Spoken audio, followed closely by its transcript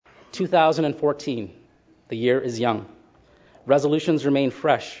2014, the year is young. Resolutions remain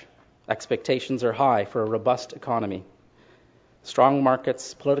fresh. Expectations are high for a robust economy. Strong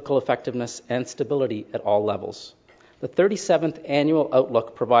markets, political effectiveness, and stability at all levels. The 37th Annual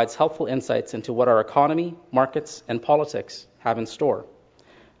Outlook provides helpful insights into what our economy, markets, and politics have in store.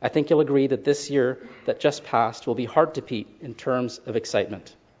 I think you'll agree that this year that just passed will be hard to beat in terms of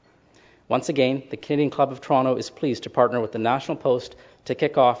excitement. Once again, the Canadian Club of Toronto is pleased to partner with the National Post to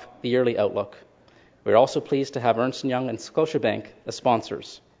kick off the yearly Outlook. We're also pleased to have Ernst & Young and Scotiabank as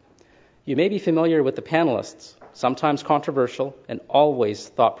sponsors. You may be familiar with the panelists, sometimes controversial and always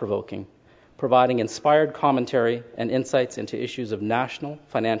thought-provoking, providing inspired commentary and insights into issues of national,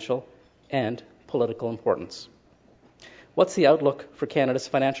 financial, and political importance. What's the outlook for Canada's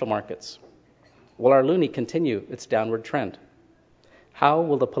financial markets? Will our loonie continue its downward trend? How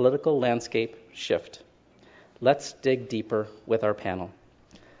will the political landscape shift? Let's dig deeper with our panel.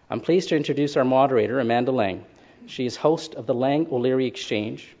 I'm pleased to introduce our moderator, Amanda Lang. She is host of the Lang O'Leary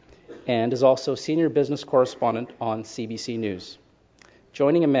Exchange and is also senior business correspondent on CBC News.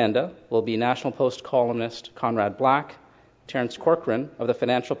 Joining Amanda will be National Post columnist Conrad Black, Terence Corcoran of the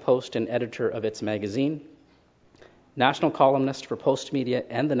Financial Post and editor of its magazine, national columnist for Post Media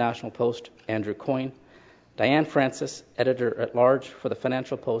and the National Post, Andrew Coyne, Diane Francis, editor-at-large for the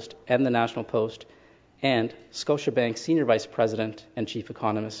Financial Post and the National Post, and Scotiabank Senior Vice President and Chief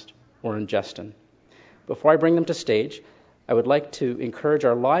Economist, Warren Jeston. Before I bring them to stage, I would like to encourage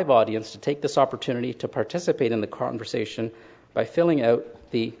our live audience to take this opportunity to participate in the conversation by filling out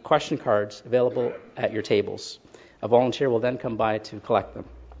the question cards available at your tables. A volunteer will then come by to collect them.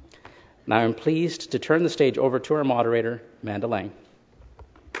 Now I'm pleased to turn the stage over to our moderator, Amanda Lang.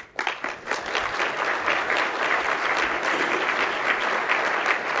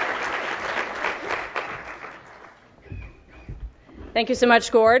 Thank you so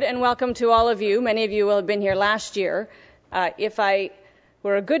much, Gord, and welcome to all of you. Many of you will have been here last year. If I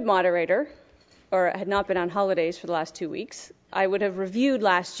were a good moderator, or had not been on holidays for the last 2 weeks, I would have reviewed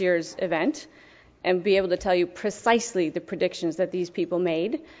last year's event and be able to tell you precisely the predictions that these people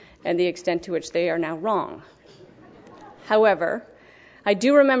made and the extent to which they are now wrong. However, I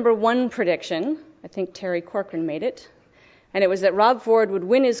do remember one prediction. I think Terry Corcoran made it, and it was that Rob Ford would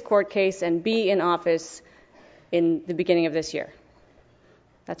win his court case and be in office in the beginning of this year.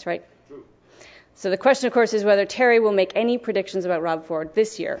 That's right. True. So the question, of course, is whether Terry will make any predictions about Rob Ford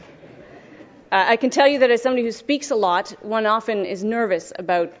this year. I can tell you that as somebody who speaks a lot, one often is nervous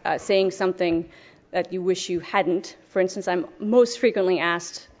about saying something that you wish you hadn't. For instance, I'm most frequently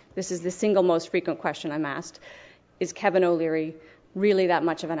asked, this is the single most frequent question I'm asked, is Kevin O'Leary really that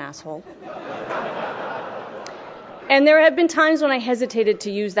much of an asshole? And there have been times when I hesitated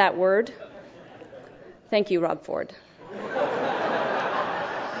to use that word. Thank you, Rob Ford.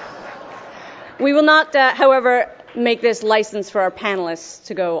 We will not, however, make this license for our panelists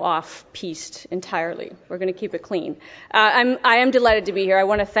to go off-piste entirely. We're going to keep it clean. I am delighted to be here. I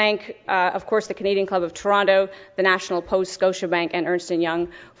want to thank, of course, the Canadian Club of Toronto, the National Post, Scotiabank, and Ernst & Young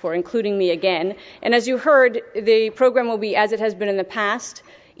for including me again. And as you heard, the program will be as it has been in the past.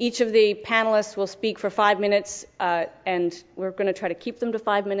 Each of the panelists will speak for 5 minutes, and we're going to try to keep them to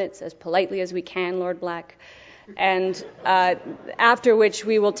 5 minutes as politely as we can, Lord Black. And after which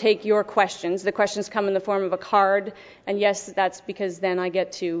we will take your questions. The questions come in the form of a card, and yes, that's because then I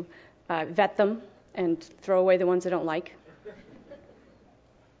get to vet them and throw away the ones I don't like.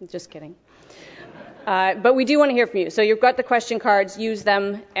 Just kidding. But we do want to hear from you. So you've got the question cards, use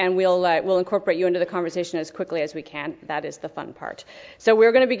them, and we'll incorporate you into the conversation as quickly as we can. That is the fun part. So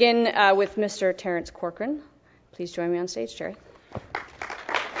we're going to begin with Mr. Terence Corcoran. Please join me on stage, Terry.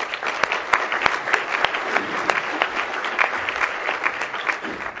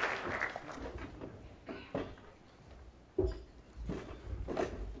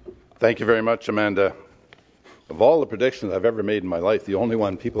 Thank you very much, Amanda. Of all the predictions I've ever made in my life, the only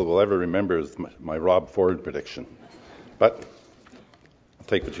one people will ever remember is my Rob Ford prediction. But I'll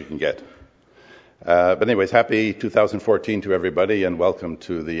take what you can get. But anyways, happy 2014 to everybody, and welcome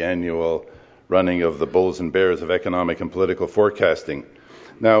to the annual running of the Bulls and Bears of economic and political forecasting.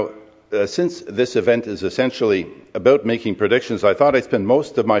 Now, since this event is essentially about making predictions, I thought I'd spend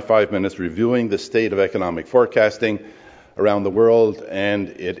most of my 5 minutes reviewing the state of economic forecasting around the world, and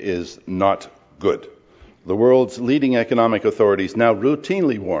it is not good. The world's leading economic authorities now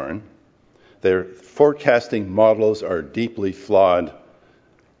routinely warn their forecasting models are deeply flawed,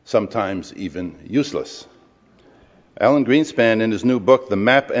 sometimes even useless. Alan Greenspan, in his new book, The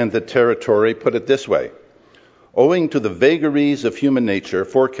Map and the Territory, put it this way: owing to the vagaries of human nature,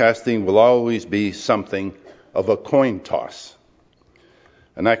 forecasting will always be something of a coin toss.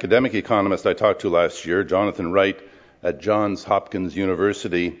 An academic economist I talked to last year, Jonathan Wright at Johns Hopkins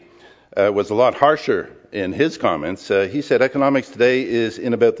University, was a lot harsher in his comments. He said economics today is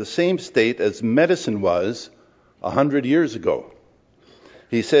in about the same state as medicine was 100 years ago.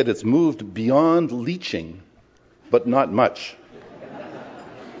 He said it's moved beyond leeching, but not much.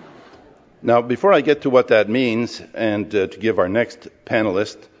 Now, before I get to what that means, and to give our next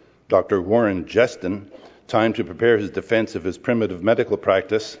panelist, Dr. Warren Jestin, time to prepare his defense of his primitive medical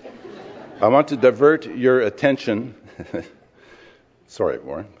practice, I want to divert your attention, sorry,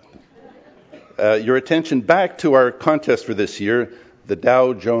 Warren, your attention back to our contest for this year, the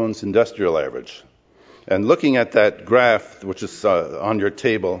Dow Jones Industrial Average. And looking at that graph, which is on your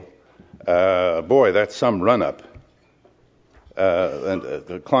table, boy, that's some run-up. And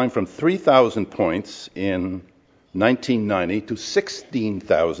a climb from 3,000 points in 1990 to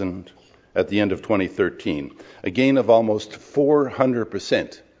 16,000 at the end of 2013, a gain of almost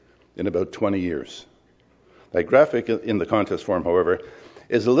 400% in about 20 years. That graphic in the contest form, however,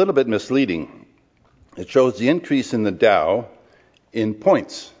 is a little bit misleading. It shows the increase in the Dow in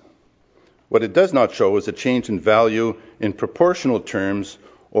points. What it does not show is a change in value in proportional terms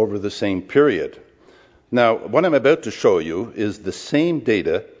over the same period. Now, what I'm about to show you is the same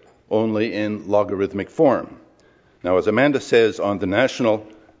data, only in logarithmic form. Now, as Amanda says on the National,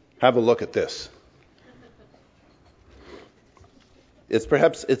 have a look at this. That's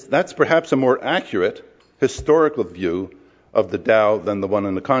perhaps a more accurate historical view of the Dow than the one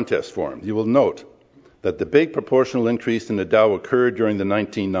in the contest form. You will note that the big proportional increase in the Dow occurred during the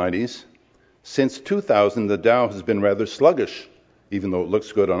 1990s. Since 2000, the Dow has been rather sluggish, even though it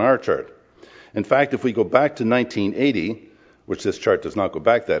looks good on our chart. In fact, if we go back to 1980, which this chart does not go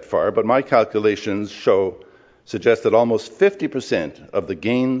back that far, but my calculations suggest that almost 50% of the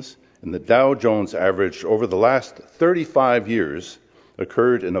gains in the Dow Jones average over the last 35 years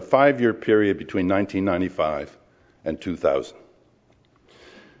occurred in a 5-year period between 1995 and 2000.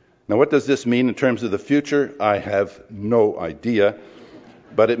 Now, what does this mean in terms of the future? I have no idea.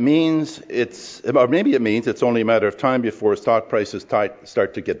 But it means it's only a matter of time before stock prices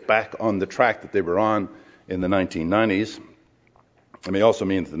start to get back on the track that they were on in the 1990s. It may also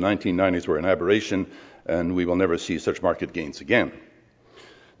mean that the 1990s were an aberration and we will never see such market gains again.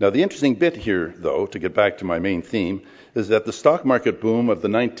 Now, the interesting bit here, though, to get back to my main theme, is that the stock market boom of the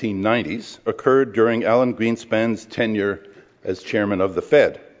 1990s occurred during Alan Greenspan's tenure as chairman of the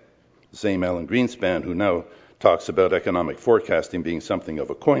Fed. The same Alan Greenspan who now talks about economic forecasting being something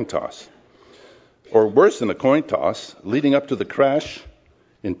of a coin toss. Or worse than a coin toss, leading up to the crash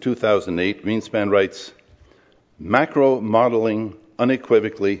in 2008, Greenspan writes, macro modeling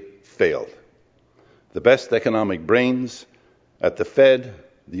unequivocally failed. The best economic brains at the Fed,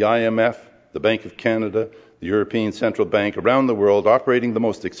 the IMF, the Bank of Canada, the European Central Bank, around the world, operating the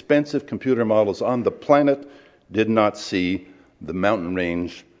most expensive computer models on the planet, did not see the mountain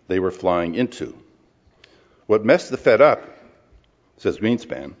range they were flying into. What messed the Fed up, says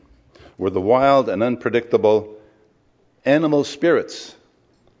Greenspan, were the wild and unpredictable animal spirits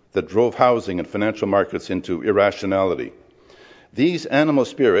that drove housing and financial markets into irrationality. These animal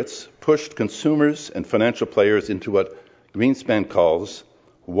spirits pushed consumers and financial players into what Greenspan calls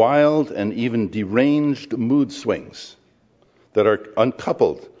wild and even deranged mood swings that are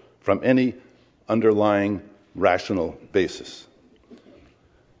uncoupled from any underlying rational basis.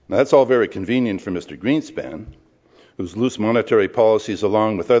 Now, that's all very convenient for Mr. Greenspan, whose loose monetary policies,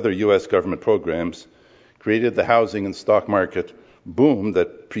 along with other U.S. government programs, created the housing and stock market boom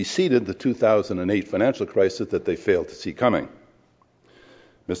that preceded the 2008 financial crisis that they failed to see coming.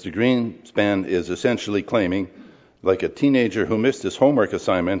 Mr. Greenspan is essentially claiming, like a teenager who missed his homework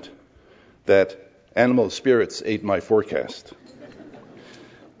assignment, that animal spirits ate my forecast.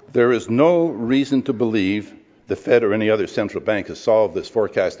 There is no reason to believe the Fed or any other central bank has solved this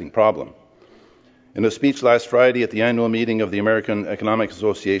forecasting problem. In a speech last Friday at the annual meeting of the American Economic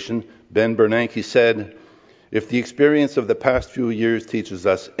Association, Ben Bernanke said, if the experience of the past few years teaches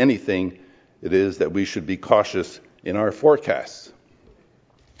us anything, it is that we should be cautious in our forecasts.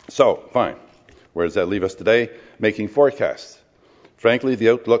 So, fine. Where does that leave us today? Making forecasts. Frankly,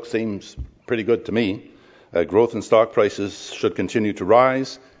 the outlook seems pretty good to me. Growth in stock prices should continue to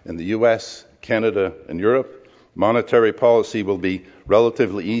rise in the U.S., Canada, and Europe. Monetary policy will be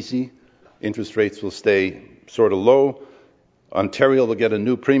relatively easy. Interest rates will stay sort of low. Ontario will get a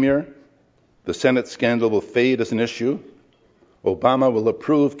new premier. The Senate scandal will fade as an issue. Obama will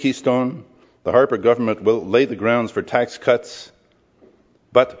approve Keystone. The Harper government will lay the grounds for tax cuts.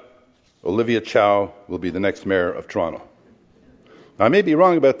 But Olivia Chow will be the next mayor of Toronto. Now, I may be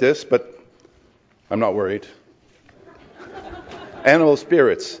wrong about this, but I'm not worried. Animal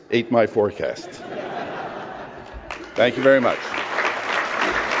spirits ate my forecast. Thank you very much.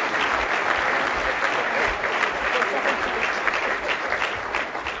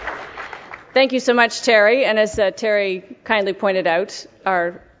 Thank you so much, Terry. And as Terry kindly pointed out,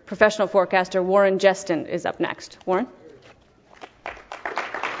 our professional forecaster, Warren Jestin, is up next. Warren?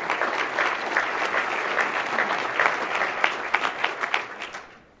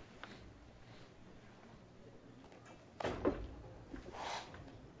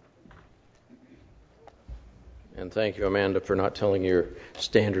 And thank you, Amanda, for not telling your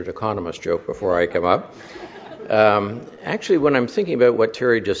standard economist joke before I come up. Actually, when I'm thinking about what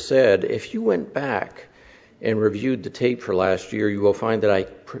Terry just said, if you went back and reviewed the tape for last year, you will find that I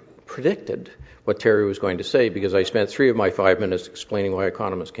predicted what Terry was going to say, because I spent 3 of my 5 minutes explaining why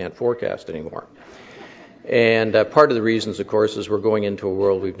economists can't forecast anymore. And part of the reasons, of course, is we're going into a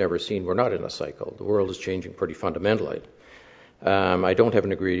world we've never seen. We're not in a cycle. The world is changing pretty fundamentally. I don't have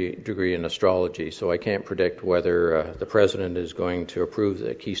a degree in astrology, so I can't predict whether the president is going to approve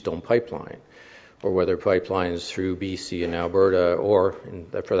the Keystone Pipeline, or whether pipelines through BC and Alberta, or,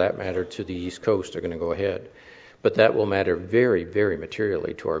 for that matter, to the East Coast are going to go ahead. But that will matter very, very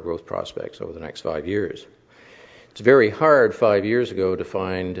materially to our growth prospects over the next 5 years. It's very hard 5 years ago to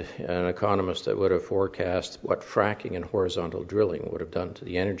find an economist that would have forecast what fracking and horizontal drilling would have done to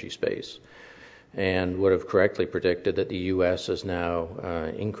the energy space, and would have correctly predicted that the U.S. is now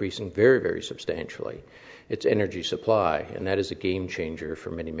increasing very, very substantially its energy supply, and that is a game changer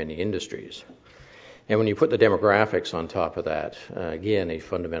for many, many industries. And when you put the demographics on top of that, again, a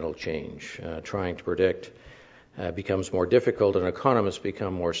fundamental change. Trying to predict becomes more difficult, and economists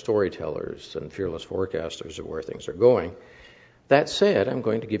become more storytellers and fearless forecasters of where things are going. That said, I'm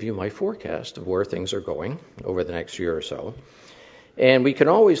going to give you my forecast of where things are going over the next year or so. And we can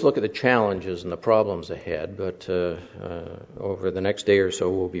always look at the challenges and the problems ahead, but over the next day or so,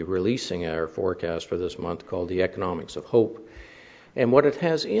 we'll be releasing our forecast for this month called The Economics of Hope. And what it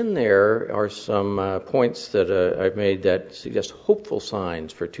has in there are some points that I've made that suggest hopeful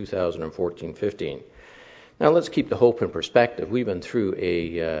signs for 2014-15. Now, let's keep the hope in perspective. We've been through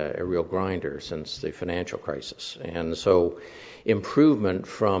a real grinder since the financial crisis. And so improvement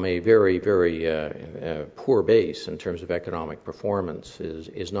from a very, very poor base in terms of economic performance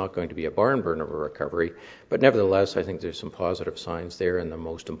is not going to be a barn burner of a recovery. But nevertheless, I think there's some positive signs there. And the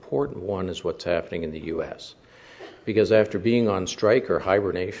most important one is what's happening in the U.S., because after being on strike or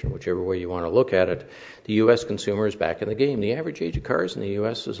hibernation, whichever way you want to look at it, the U.S. consumer is back in the game. The average age of cars in the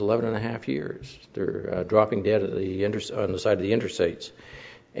U.S. is 11 and a half years. They're dropping dead on the side of the interstates,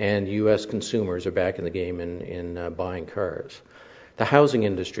 and U.S. consumers are back in the game in buying cars. The housing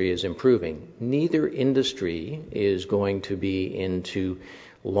industry is improving. Neither industry is going to be into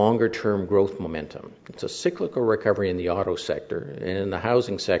longer-term growth momentum. It's a cyclical recovery in the auto sector, and in the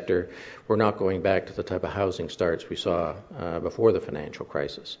housing sector, we're not going back to the type of housing starts we saw before the financial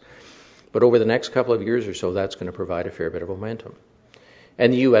crisis. But over the next couple of years or so, that's going to provide a fair bit of momentum.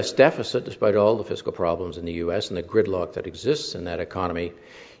 And the U.S. deficit, despite all the fiscal problems in the U.S. and the gridlock that exists in that economy,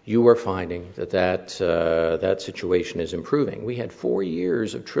 you are finding that situation is improving. We had 4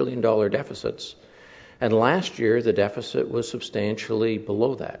 years of trillion-dollar deficits. And last year, the deficit was substantially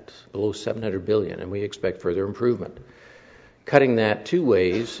below that, below $700 billion, and we expect further improvement. Cutting that 2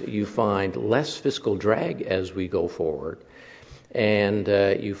 ways, you find less fiscal drag as we go forward, and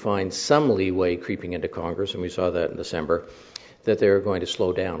you find some leeway creeping into Congress, and we saw that in December, that they're going to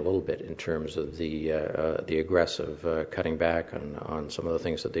slow down a little bit in terms of the aggressive cutting back on some of the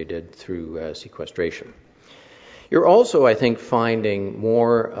things that they did through sequestration. You're also, I think, finding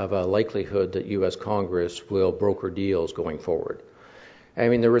more of a likelihood that U.S. Congress will broker deals going forward. I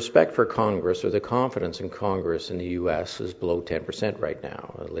mean, the respect for Congress, or the confidence in Congress in the U.S. is below 10% right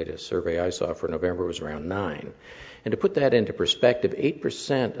now. The latest survey I saw for November was around 9%. And to put that into perspective,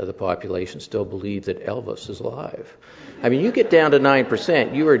 8% of the population still believe that Elvis is alive. I mean, you get down to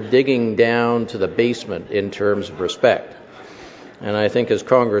 9%, you are digging down to the basement in terms of respect. And I think as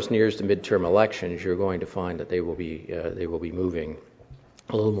Congress nears the midterm elections, you're going to find that they will be moving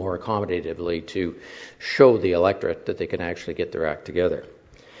a little more accommodatively to show the electorate that they can actually get their act together.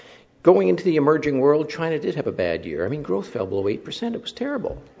 Going into the emerging world, China did have a bad year. I mean, growth fell below 8%. It was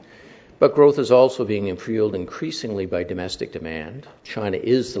terrible. But growth is also being fueled increasingly by domestic demand. China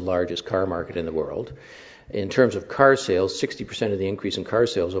is the largest car market in the world. In terms of car sales, 60% of the increase in car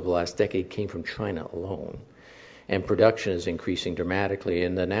sales over the last decade came from China alone. And production is increasing dramatically.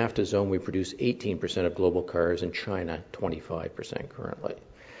 In the NAFTA zone, we produce 18% of global cars, in China, 25% currently.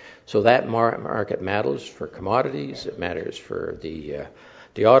 So that market matters for commodities, it matters for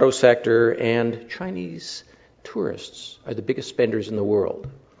the auto sector, and Chinese tourists are the biggest spenders in the world.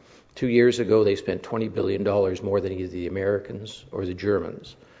 2 years ago, they spent $20 billion more than either the Americans or the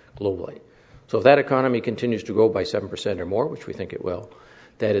Germans globally. So if that economy continues to grow by 7% or more, which we think it will,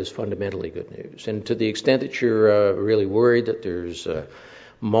 that is fundamentally good news. And to the extent that you're really worried that there's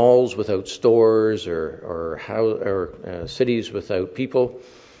malls without stores or cities without people,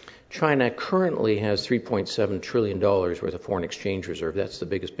 China currently has $3.7 trillion worth of foreign exchange reserve. That's the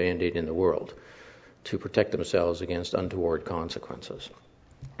biggest band-aid in the world to protect themselves against untoward consequences.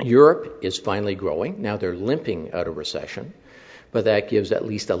 Europe is finally growing. Now they're limping out of recession, but that gives at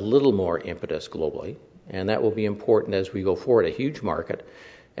least a little more impetus globally, and that will be important as we go forward. A huge market,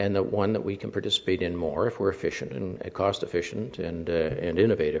 and the one that we can participate in more if we're efficient and cost-efficient and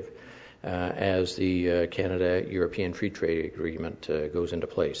innovative as the Canada-European Free Trade Agreement goes into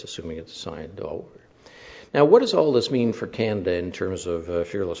place, assuming it's signed all over. Now, what does all this mean for Canada in terms of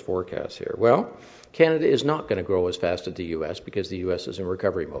fearless forecasts here? Well, Canada is not going to grow as fast as the U.S. because the U.S. is in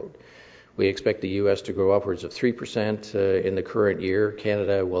recovery mode. We expect the U.S. to grow upwards of 3% in the current year.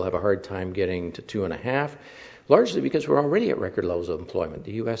 Canada will have a hard time getting to 2.5%, largely because we're already at record levels of employment.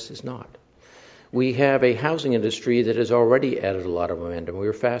 The U.S. is not. We have a housing industry that has already added a lot of momentum. We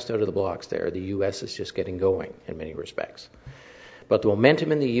were fast out of the blocks there. The U.S. is just getting going in many respects. But the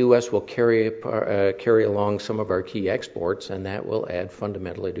momentum in the U.S. will carry along some of our key exports, and that will add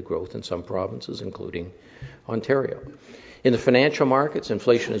fundamentally to growth in some provinces, including Ontario. In the financial markets,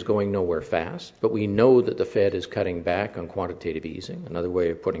 inflation is going nowhere fast, but we know that the Fed is cutting back on quantitative easing, another way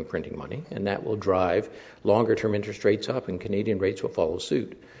of printing money, and that will drive longer-term interest rates up, and Canadian rates will follow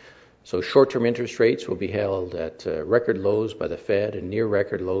suit. So short-term interest rates will be held at record lows by the Fed and near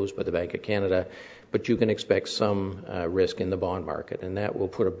record lows by the Bank of Canada, but you can expect some risk in the bond market, and that will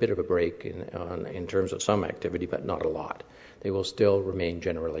put a bit of a brake in terms of some activity, but not a lot. They will still remain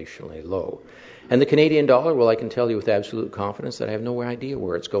generationally low. And the Canadian dollar, well, I can tell you with absolute confidence that I have no idea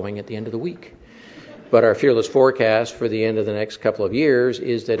where it's going at the end of the week. But our fearless forecast for the end of the next couple of years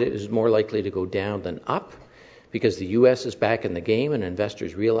is that it is more likely to go down than up, because the U.S. is back in the game and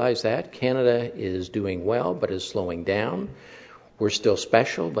investors realize that. Canada is doing well but is slowing down. We're still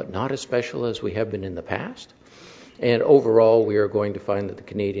special, but not as special as we have been in the past. And overall, we are going to find that the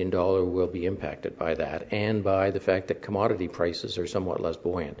Canadian dollar will be impacted by that and by the fact that commodity prices are somewhat less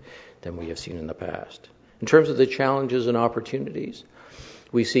buoyant than we have seen in the past. In terms of the challenges and opportunities,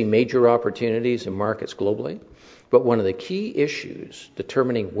 we see major opportunities in markets globally. But one of the key issues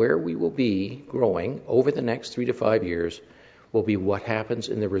determining where we will be growing over the next 3 to 5 years will be what happens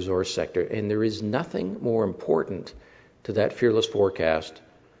in the resource sector. And there is nothing more important to that fearless forecast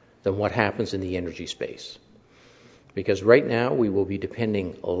than what happens in the energy space. Because right now we will be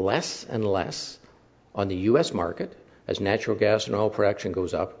depending less and less on the U.S. market as natural gas and oil production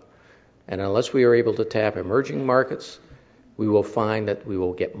goes up. And unless we are able to tap emerging markets, we will find that we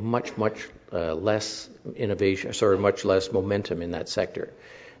will get much less innovation, much less momentum in that sector.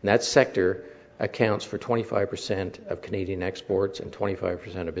 And that sector accounts for 25% of Canadian exports and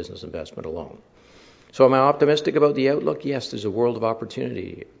 25% of business investment alone. So am I optimistic about the outlook? Yes, there's a world of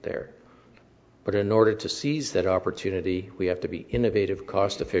opportunity there. But in order to seize that opportunity, we have to be innovative,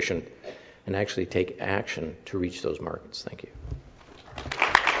 cost efficient, and actually take action to reach those markets. Thank you.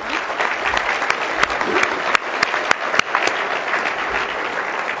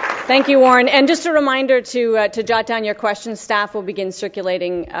 Thank you, Warren. And just a reminder to jot down your questions. Staff will begin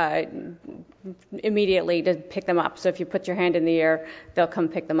circulating immediately to pick them up. So if you put your hand in the air, they'll come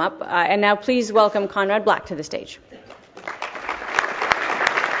pick them up. And now please welcome Conrad Black to the stage.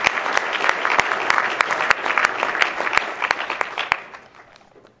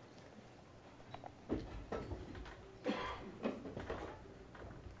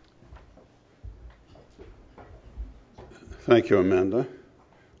 Thank you, Amanda.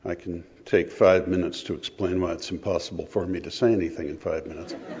 I can take 5 minutes to explain why it's impossible for me to say anything in 5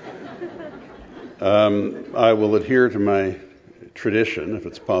 minutes. I will adhere to my tradition, if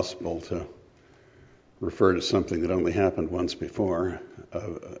it's possible, to refer to something that only happened once before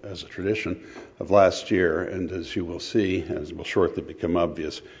as a tradition of last year. And as you will see, as will shortly become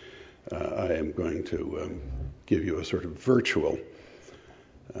obvious, I am going to give you a sort of virtual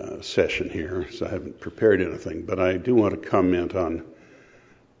session here, so I haven't prepared anything. But I do want to comment on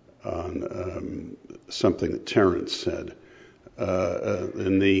something that Terence said.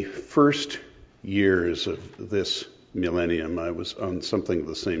 In the first years of this millennium, I was on something of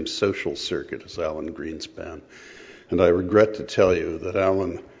the same social circuit as Alan Greenspan. And I regret to tell you that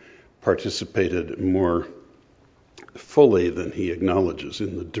Alan participated more fully than he acknowledges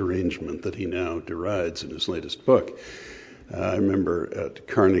in the derangement that he now derides in his latest book. I remember at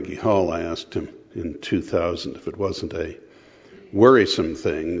Carnegie Hall, I asked him, in 2000 if it wasn't a worrisome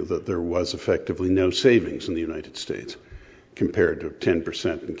thing that there was effectively no savings in the United States, compared to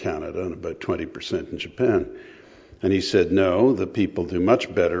 10% in Canada and about 20% in Japan. And he said, no, the people do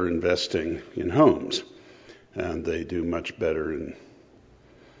much better investing in homes, and they do much better in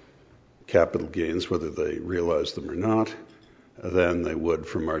capital gains, whether they realize them or not, than they would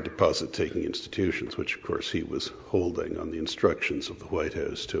from our deposit-taking institutions, which, of course, he was holding on the instructions of the White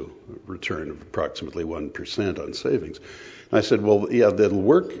House to a return of approximately 1% on savings. And I said, well, yeah, that'll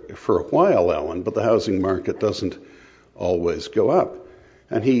work for a while, Alan, but the housing market doesn't always go up.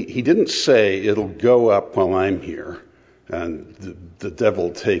 And he didn't say it'll go up while I'm here and the devil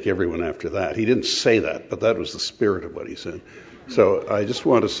will take everyone after that. He didn't say that, but that was the spirit of what he said. So I just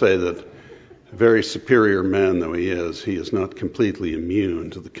want to say that, very superior man though he is not completely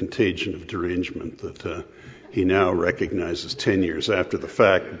immune to the contagion of derangement that he now recognizes 10 years after the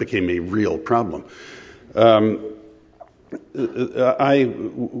fact became a real problem. I'm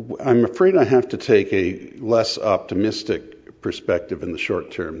afraid I have to take a less optimistic perspective in the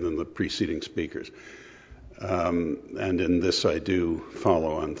short term than the preceding speakers. And in this I do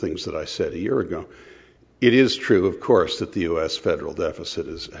follow on things that I said a year ago. It is true, of course, that the U.S. federal deficit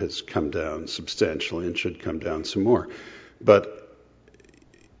has come down substantially and should come down some more. But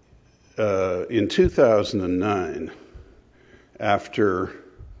in 2009, after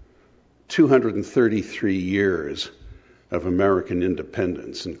 233 years of American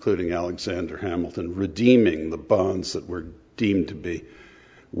independence, including Alexander Hamilton redeeming the bonds that were deemed to be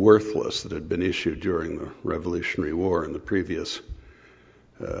worthless that had been issued during the Revolutionary War in the previous,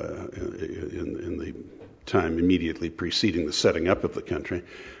 in the time immediately preceding the setting up of the country,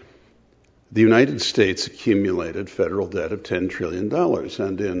 the United States accumulated federal debt of $10 trillion.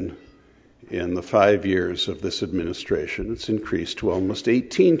 And in the 5 years of this administration, it's increased to almost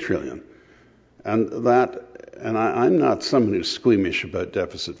 $18 trillion. And I'm not someone who's squeamish about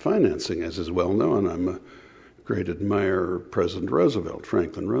deficit financing, as is well known. I'm a great admirer of President Roosevelt,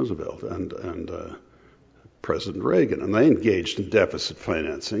 Franklin Roosevelt, and President Reagan. And they engaged in deficit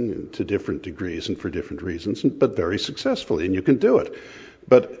financing to different degrees and for different reasons, but very successfully, and you can do it.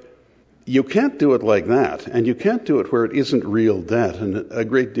 But you can't do it like that, and you can't do it where it isn't real debt, and a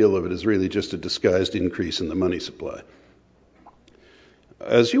great deal of it is really just a disguised increase in the money supply.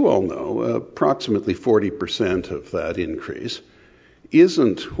 As you all know, approximately 40% of that increase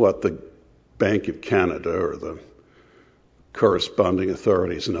isn't what the Bank of Canada or the corresponding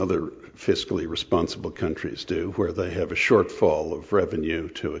authorities in other fiscally responsible countries do, where they have a shortfall of revenue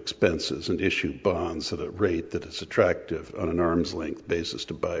to expenses and issue bonds at a rate that is attractive on an arm's length basis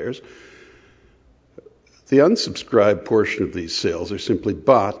to buyers. The unsubscribed portion of these sales are simply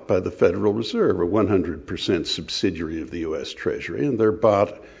bought by the Federal Reserve, a 100% subsidiary of the U.S. Treasury, and they're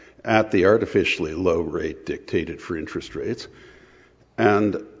bought at the artificially low rate dictated for interest rates,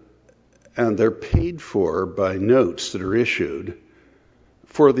 and they're paid for by notes that are issued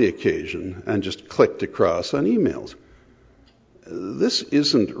for the occasion and just clicked across on emails. This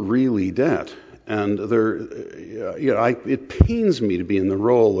isn't really debt, and it pains me to be in the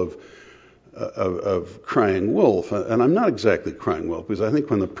role of crying wolf, and I'm not exactly crying wolf, because I think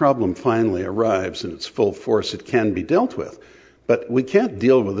when the problem finally arrives in its full force, it can be dealt with. But we can't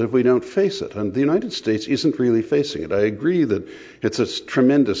deal with it if we don't face it, and the United States isn't really facing it. I agree that it's a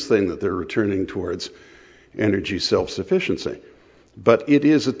tremendous thing that they're returning towards energy self-sufficiency, but it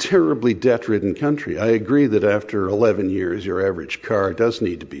is a terribly debt-ridden country. I agree that after 11 years, your average car does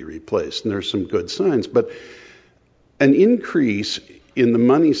need to be replaced, and there's some good signs, but an increase in the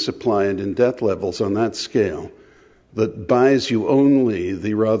money supply and in debt levels on that scale that buys you only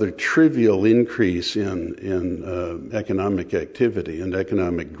the rather trivial increase in economic activity and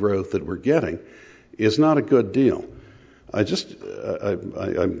economic growth that we're getting is not a good deal.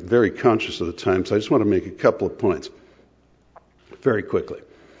 I'm very conscious of the time, so I just want to make a couple of points very quickly.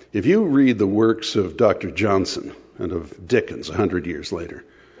 If you read the works of Dr. Johnson and of Dickens 100 years later,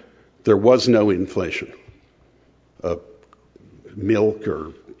 there was no inflation. Milk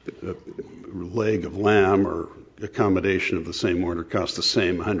or a leg of lamb or accommodation of the same order cost the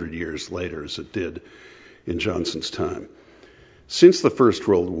same 100 years later as it did in Johnson's time. Since the First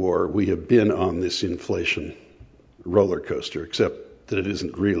World War, we have been on this inflation roller coaster, except that it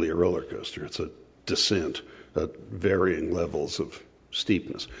isn't really a roller coaster. It's a descent at varying levels of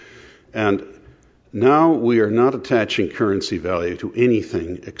steepness. And now we are not attaching currency value to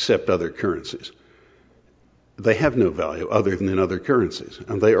anything except other currencies. They have no value other than in other currencies,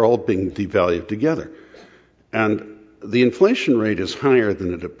 and they are all being devalued together. And the inflation rate is higher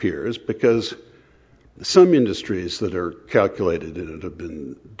than it appears because Some industries that are calculated in it have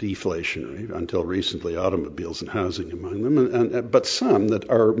been deflationary, until recently automobiles and housing among them, but some that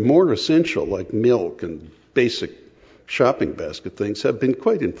are more essential, like milk and basic shopping basket things, have been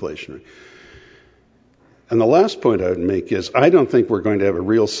quite inflationary. And the last point I would make is I don't think we're going to have a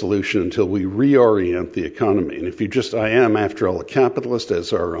real solution until we reorient the economy. And if you just, I am, after all, a capitalist,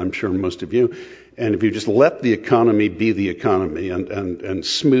 as are, I'm sure, most of you, and if you just let the economy be the economy and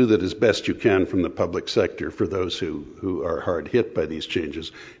smooth it as best you can from the public sector for those who are hard hit by these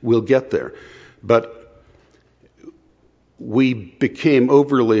changes, we'll get there. But we became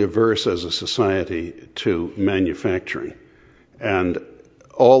overly averse as a society to manufacturing. And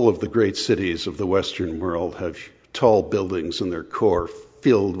all of the great cities of the Western world have tall buildings in their core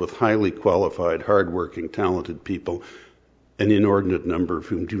filled with highly qualified, hardworking, talented people, an inordinate number of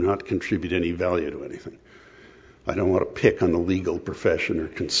whom do not contribute any value to anything. I don't want to pick on the legal profession or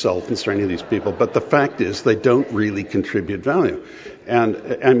consultants or any of these people, but the fact is they don't really contribute value.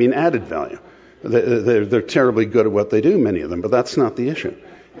 And, I mean, added value. They're terribly good at what they do, many of them, but that's not the issue.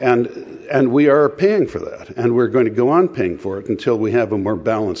 And we are paying for that, and we're going to go on paying for it until we have a more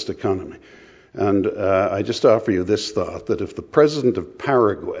balanced economy. And I just offer you this thought, that if the president of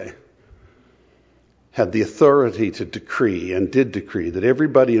Paraguay had the authority to decree, and did decree, that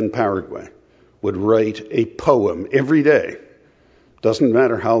everybody in Paraguay would write a poem every day, doesn't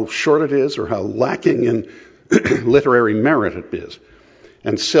matter how short it is or how lacking in literary merit it is,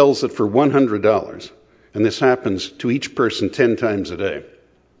 and sells it for $100, and this happens to each person 10 times a day,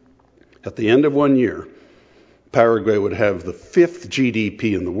 at the end of 1 year, Paraguay would have the 5th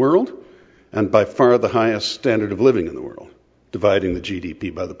GDP in the world and by far the highest standard of living in the world, dividing the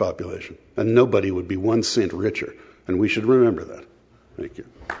GDP by the population. And nobody would be 1 cent richer. And we should remember that. Thank you.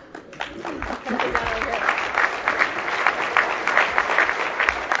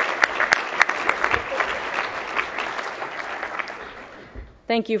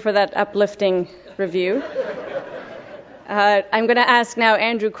 Thank you for that uplifting review. I'm going to ask now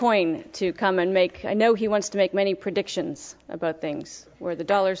Andrew Coyne to come and I know he wants to make many predictions about things, where the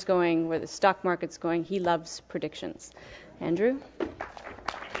dollar's going, where the stock market's going. He loves predictions. Andrew?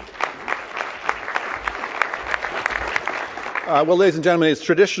 Well, ladies and gentlemen, it's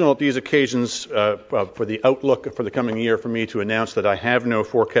traditional at these occasions for the outlook for the coming year for me to announce that I have no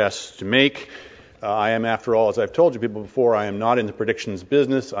forecasts to make. I am, after all, as I've told you people before, I am not in the predictions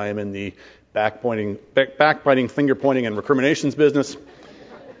business. I am in the backbiting, finger-pointing, and recriminations business.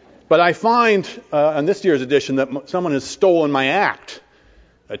 But I find on this year's edition that someone has stolen my act.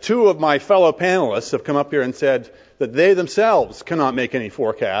 2 of my fellow panelists have come up here and said that they themselves cannot make any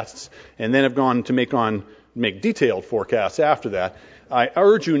forecasts, and then have gone to make detailed forecasts after that. I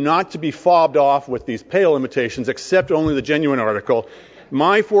urge you not to be fobbed off with these pale imitations, accept only the genuine article.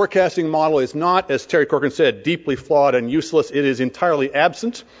 My forecasting model is not, as Terry Corcoran said, deeply flawed and useless. It is entirely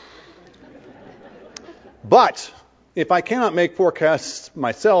absent. But if I cannot make forecasts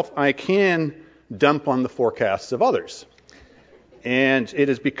myself, I can dump on the forecasts of others. And it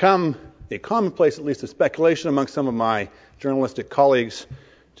has become a commonplace, at least a speculation among some of my journalistic colleagues,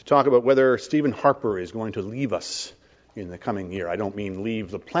 to talk about whether Stephen Harper is going to leave us in the coming year. I don't mean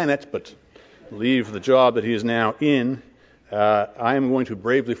leave the planet, but leave the job that he is now in. I am going to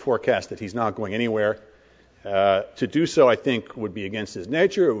bravely forecast that he's not going anywhere. To do so, I think, would be against his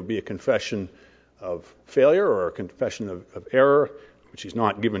nature. It would be a confession of failure or a confession of error, which he's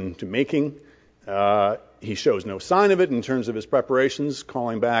not given to making. He shows no sign of it in terms of his preparations.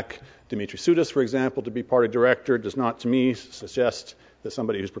 Calling back Dimitri Soudis, for example, to be party director does not, to me, suggest that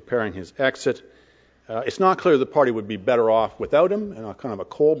somebody who's preparing his exit. It's not clear the party would be better off without him, and a kind of a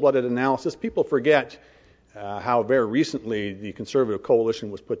cold-blooded analysis. People forget how very recently the Conservative coalition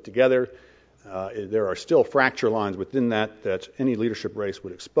was put together. There are still fracture lines within that any leadership race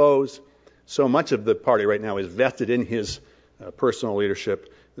would expose. So much of the party right now is vested in his personal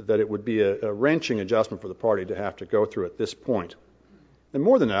leadership that it would be a wrenching adjustment for the party to have to go through at this point. And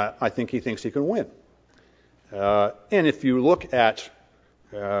more than that, I think he thinks he can win. And if you look at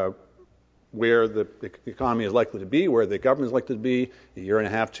where the economy is likely to be, where the government is likely to be a year and a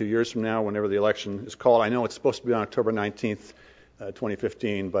half, 2 years from now, whenever the election is called. I know it's supposed to be on October 19th,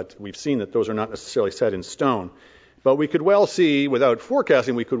 2015, but we've seen that those are not necessarily set in stone. But we could well see, without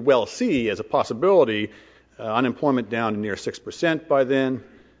forecasting, we could well see as a possibility unemployment down to near 6% by then.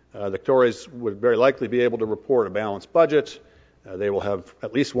 The Tories would very likely be able to report a balanced budget. They will have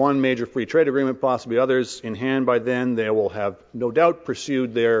at least one major free trade agreement, possibly others, in hand by then. They will have no doubt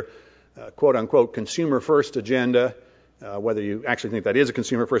pursued their quote-unquote consumer-first agenda. Whether you actually think that is a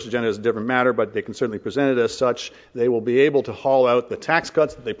consumer-first agenda is a different matter, but they can certainly present it as such. They will be able to haul out the tax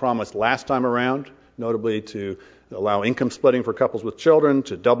cuts that they promised last time around, notably to allow income splitting for couples with children,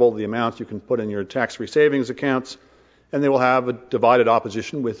 to double the amount you can put in your tax-free savings accounts, and they will have a divided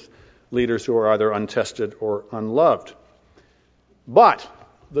opposition with leaders who are either untested or unloved. But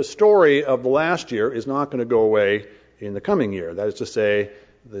the story of the last year is not going to go away in the coming year. That is to say,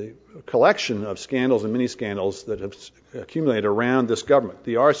 the collection of scandals and mini-scandals that have accumulated around this government.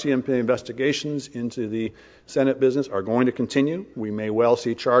 The RCMP investigations into the Senate business are going to continue. We may well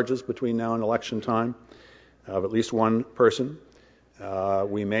see charges between now and election time of at least one person.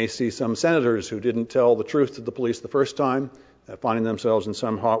 We may see some senators who didn't tell the truth to the police the first time, finding themselves in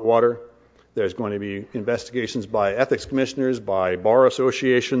some hot water. There's going to be investigations by ethics commissioners, by bar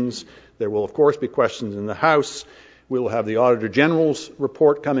associations. There will, of course, be questions in the House. We will have the Auditor General's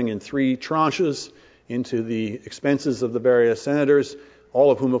report coming in 3 tranches into the expenses of the various senators,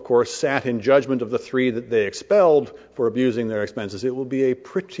 all of whom, of course, sat in judgment of the 3 that they expelled for abusing their expenses. It will be a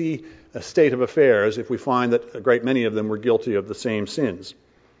pretty state of affairs if we find that a great many of them were guilty of the same sins.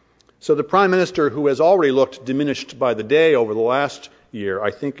 So the Prime Minister, who has already looked diminished by the day over the last year,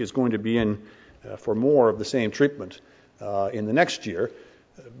 I think is going to be in for more of the same treatment in the next year,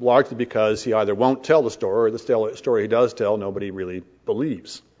 largely because he either won't tell the story or the story he does tell nobody really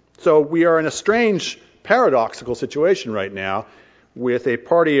believes. So we are in a strange, paradoxical situation right now with a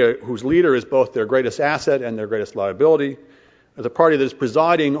party whose leader is both their greatest asset and their greatest liability, the party that is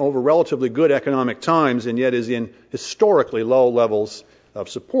presiding over relatively good economic times and yet is in historically low levels of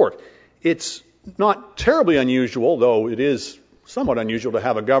support. It's not terribly unusual, though it is somewhat unusual to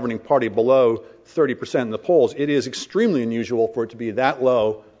have a governing party below 30% in the polls. It is extremely unusual for it to be that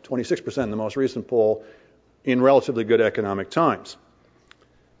low, 26% in the most recent poll, in relatively good economic times.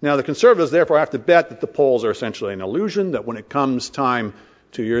 Now, the Conservatives, therefore, have to bet that the polls are essentially an illusion, that when it comes time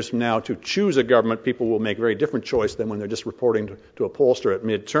 2 years from now to choose a government, people will make a very different choice than when they're just reporting to a pollster at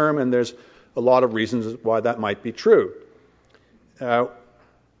midterm, and there's a lot of reasons why that might be true.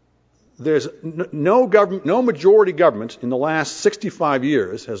 There's no majority government in the last 65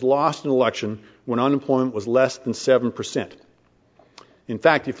 years has lost an election when unemployment was less than 7%. In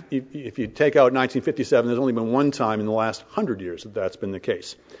fact, if you take out 1957, there's only been one time in the last 100 years that that's been the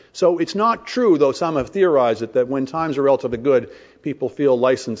case. So it's not true, though some have theorized it, that when times are relatively good, people feel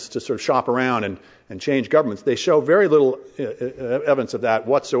licensed to sort of shop around and change governments. They show very little evidence of that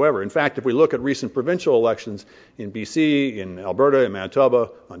whatsoever. In fact, if we look at recent provincial elections in BC, in Alberta, in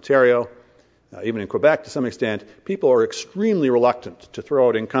Manitoba, Ontario, even in Quebec to some extent, people are extremely reluctant to throw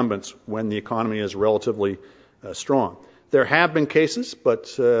out incumbents when the economy is relatively strong. There have been cases,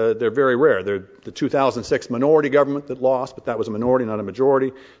 but they're very rare. They're the 2006 minority government that lost, but that was a minority, not a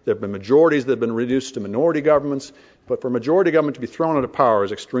majority. There have been majorities that have been reduced to minority governments, but for a majority government to be thrown out of power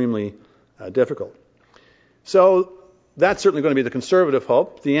is extremely difficult. So that's certainly going to be the Conservative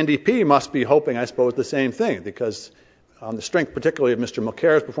hope. The NDP must be hoping, I suppose, the same thing, because on the strength particularly of Mr.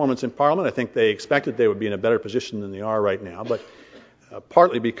 Mulcair's performance in Parliament, I think they expected they would be in a better position than they are right now, but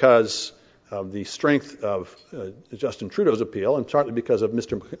partly because of the strength of Justin Trudeau's appeal, and partly because of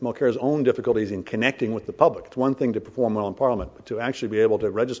Mr. Mulcair's own difficulties in connecting with the public. It's one thing to perform well in Parliament, but to actually be able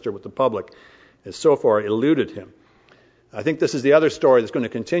to register with the public has so far eluded him. I think this is the other story that's going to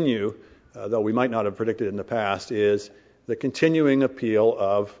continue, though we might not have predicted it in the past, is the continuing appeal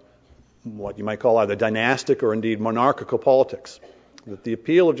of what you might call either dynastic or indeed monarchical politics. That the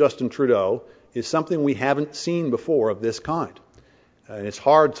appeal of Justin Trudeau is something we haven't seen before of this kind. And it's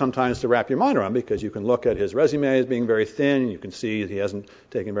hard sometimes to wrap your mind around because you can look at his resume as being very thin. You can see he hasn't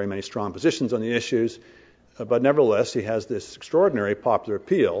taken very many strong positions on the issues. But nevertheless, he has this extraordinary popular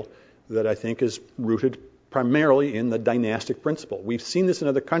appeal that I think is rooted primarily in the dynastic principle. We've seen this in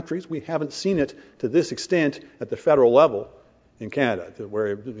other countries. We haven't seen it to this extent at the federal level in Canada,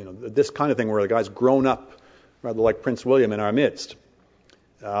 where this kind of thing where the guy's grown up rather like Prince William in our midst.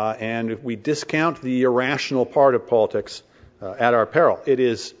 And if we discount the irrational part of politics at our peril.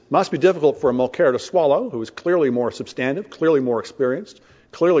 It must be difficult for Mulcair to swallow, who is clearly more substantive, clearly more experienced,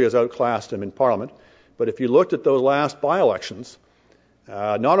 clearly has outclassed him in Parliament. But if you looked at those last by-elections,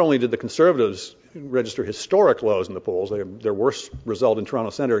 not only did the Conservatives register historic lows in the polls, their worst result in Toronto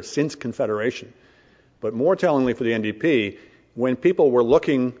Centre since Confederation, but more tellingly for the NDP, when people were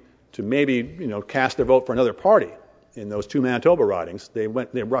looking to maybe cast their vote for another party in those 2 Manitoba ridings, they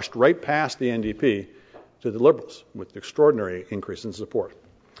rushed right past the NDP to the Liberals with extraordinary increase in support.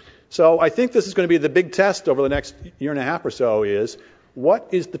 So I think this is going to be the big test over the next year and a half or so is what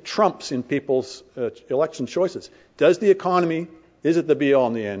is the trumps in people's election choices? Does the economy, is it the be-all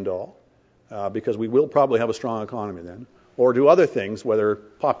and the end-all? Because we will probably have a strong economy then. Or do other things, whether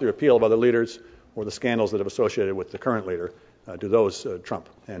popular appeal of other leaders or the scandals that have associated with the current leader, do those trump?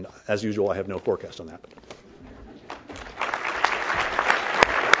 And as usual, I have no forecast on that.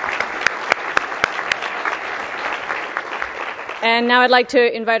 And now I'd like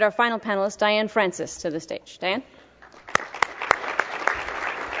to invite our final panelist, Diane Francis, to the stage. Diane?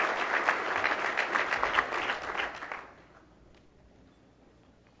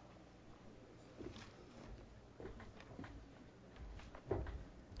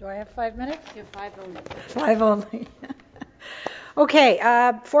 Do I have 5 minutes? You have 5 only. 5 only.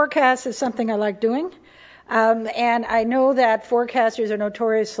 Okay, forecast is something I like doing. And I know that forecasters are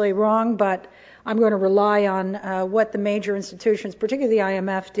notoriously wrong, but I'm going to rely on what the major institutions, particularly the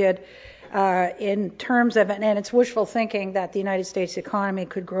IMF, did in terms of, and it's wishful thinking that the United States economy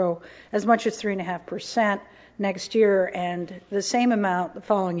could grow as much as 3.5% next year and the same amount the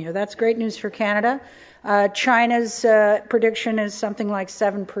following year. That's great news for Canada. China's prediction is something like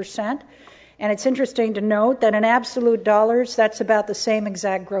 7%. And it's interesting to note that in absolute dollars, that's about the same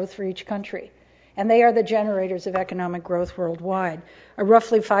exact growth for each country. And they are the generators of economic growth worldwide.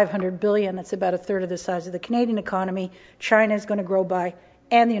 Roughly $500 billion, that's about a third of the size of the Canadian economy, China is going to grow by,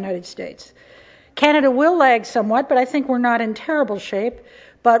 and the United States. Canada will lag somewhat, but I think we're not in terrible shape.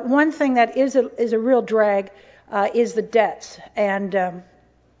 But one thing that is a real drag is the debts. And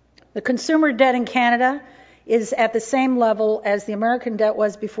the consumer debt in Canada is at the same level as the American debt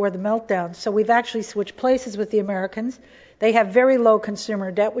was before the meltdown. So we've actually switched places with the Americans. They have very low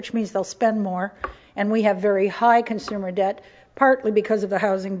consumer debt, which means they'll spend more, and we have very high consumer debt, partly because of the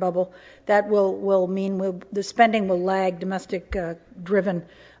housing bubble. That will mean the spending will lag domestic-driven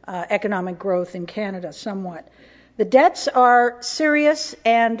economic growth in Canada somewhat. The debts are serious,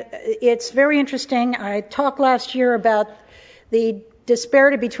 and it's very interesting. I talked last year about the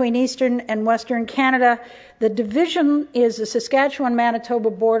disparity between Eastern and Western Canada. The division is the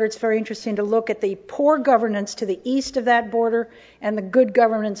Saskatchewan-Manitoba border. It's very interesting to look at the poor governance to the east of that border and the good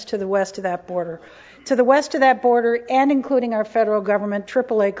governance to the west of that border. To the west of that border, and including our federal government,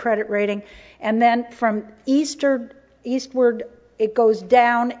 AAA credit rating, and then from eastward, it goes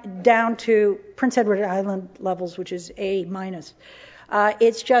down to Prince Edward Island levels, which is A-.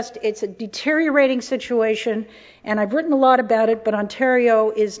 It's a deteriorating situation, and I've written a lot about it, but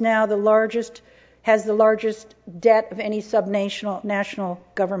Ontario is now has the largest debt of any national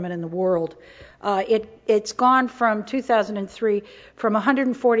government in the world. It's gone from 2003 from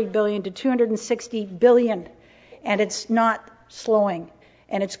 $140 billion to $260 billion, and it's not slowing,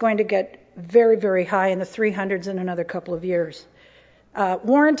 and it's going to get very, very high in the 300s in another couple of years.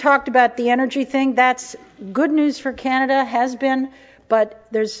 Warren talked about the energy thing. That's good news for Canada, has been, but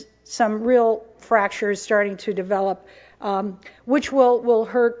there's some real fractures starting to develop, which will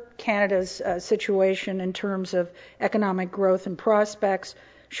hurt Canada's situation in terms of economic growth and prospects,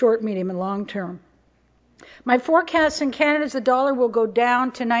 short, medium, and long term. My forecast in Canada is the dollar will go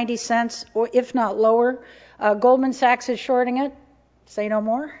down to 90 cents, or if not lower. Goldman Sachs is shorting it. Say no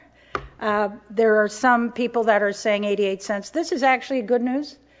more. There are some people that are saying 88 cents. This is actually good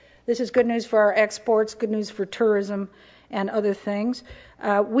news. This is good news for our exports, good news for tourism and other things.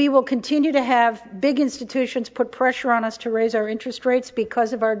 We will continue to have big institutions put pressure on us to raise our interest rates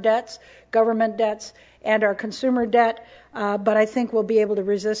because of our debts, government debts, and our consumer debt. But I think we'll be able to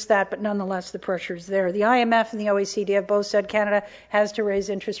resist that, but nonetheless the pressure is there. The IMF and the OECD have both said Canada has to raise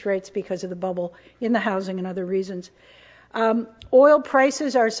interest rates because of the bubble in the housing and other reasons. Oil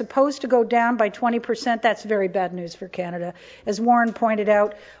prices are supposed to go down by 20%. That's very bad news for Canada. As Warren pointed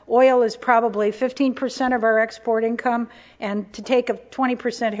out, oil is probably 15% of our export income, and to take a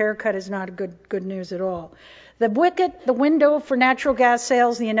 20% haircut is not good news at all. The window for natural gas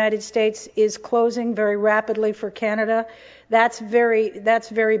sales in the United States is closing very rapidly for Canada. That's very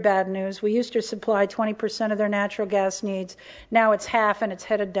bad news. We used to supply 20% of their natural gas needs. Now it's half, and it's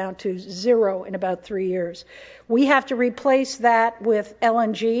headed down to 0 in about 3 years. We have to replace that with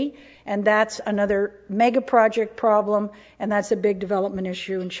LNG, and that's another mega project problem, and that's a big development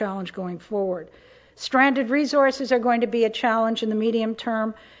issue and challenge going forward. Stranded resources are going to be a challenge in the medium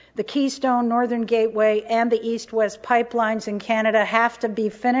term. The Keystone, Northern Gateway, and the East-West pipelines in Canada have to be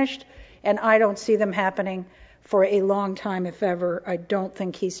finished, and I don't see them happening for a long time, if ever. I don't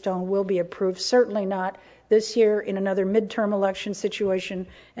think Keystone will be approved, certainly not this year in another midterm election situation,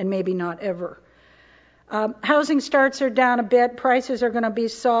 and maybe not ever. Housing starts are down a bit. Prices are going to be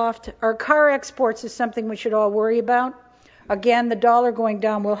soft. Our car exports is something we should all worry about. Again, the dollar going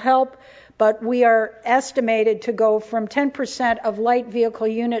down will help, but we are estimated to go from 10% of light vehicle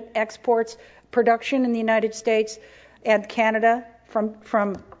unit exports production in the United States and Canada from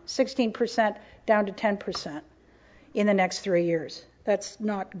 16% down to 10% in the next 3 years. That's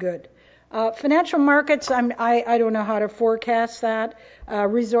not good. Financial markets, I don't know how to forecast that.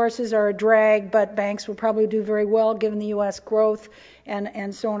 Resources are a drag, but banks will probably do very well given the U.S. growth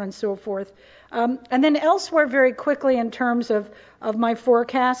and so on and so forth. And then elsewhere, very quickly, in terms of my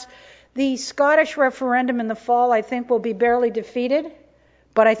forecast, the Scottish referendum in the fall, I think, will be barely defeated,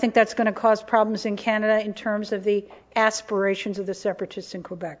 but I think that's going to cause problems in Canada in terms of the aspirations of the separatists in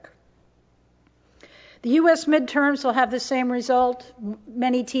Quebec. The U.S. midterms will have the same result.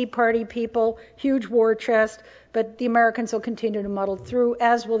 Many Tea Party people, huge war chest, but the Americans will continue to muddle through,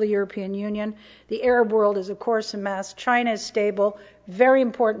 as will the European Union. The Arab world is, of course, a mess. China is stable, very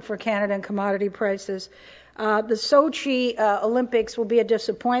important for Canada and commodity prices. The Sochi Olympics will be a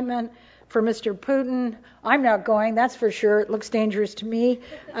disappointment for Mr. Putin. I'm not going, that's for sure. It looks dangerous to me.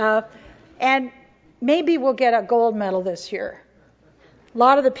 And maybe we'll get a gold medal this year. A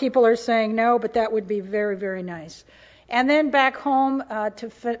lot of the people are saying no, but that would be very, very nice. And then back home to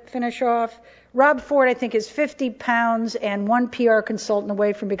finish off, Rob Ford, I think, is 50 pounds and one PR consultant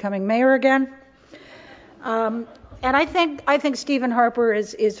away from becoming mayor again. And I think Stephen Harper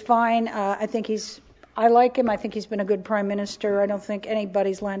is fine. I like him. I think he's been a good prime minister. I don't think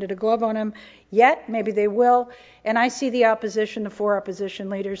anybody's landed a glove on him yet. Maybe they will. And I see the opposition, the 4 opposition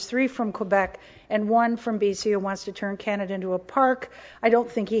leaders, 3 from Quebec and 1 from BC who wants to turn Canada into a park. I don't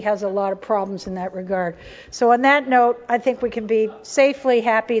think he has a lot of problems in that regard. So on that note, I think we can be safely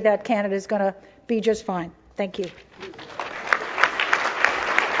happy that Canada is going to be just fine. Thank you.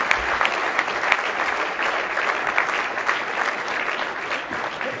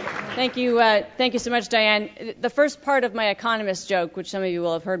 Thank you so much, Diane. The first part of my economist joke, which some of you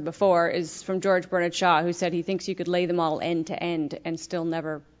will have heard before, is from George Bernard Shaw, who said he thinks you could lay them all end to end and still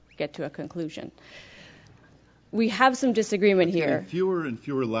never get to a conclusion. We have some disagreement here. Fewer and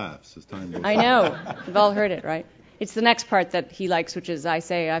fewer laughs as time goes on. I know. We've all heard it, right? It's the next part that he likes, which is I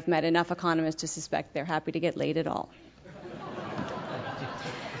say I've met enough economists to suspect they're happy to get laid at all.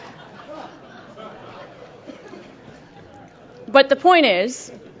 But the point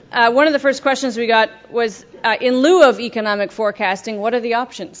is, one of the first questions we got was, in lieu of economic forecasting, what are the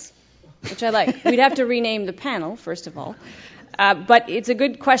options? Which I like. We'd have to rename the panel, first of all. But it's a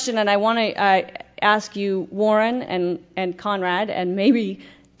good question, and I want to ask you, Warren and Conrad, and maybe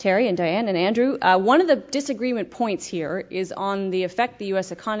Terry and Diane and Andrew. One of the disagreement points here is on the effect the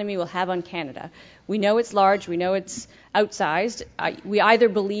U.S. economy will have on Canada. We know it's large. We know it's outsized. We either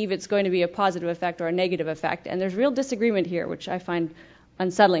believe it's going to be a positive effect or a negative effect, and there's real disagreement here, which I find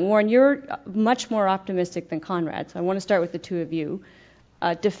unsettling. Warren, you're much more optimistic than Conrad, so I want to start with the two of you.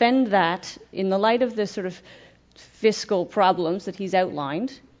 Defend that in the light of the sort of fiscal problems that he's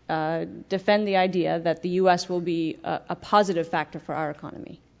outlined. Defend the idea that the U.S. will be a positive factor for our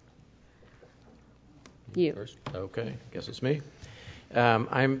economy. You. First. Okay, guess it's me.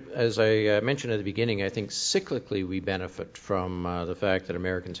 As I mentioned at the beginning, I think cyclically we benefit from the fact that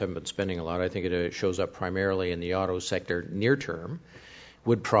Americans haven't been spending a lot. I think it shows up primarily in the auto sector near term,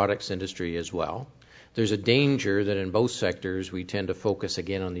 wood products industry as well. There's a danger that in both sectors we tend to focus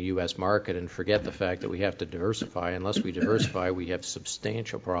again on the U.S. market and forget the fact that we have to diversify. Unless we diversify, we have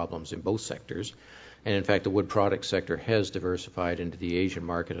substantial problems in both sectors. And in fact, the wood products sector has diversified into the Asian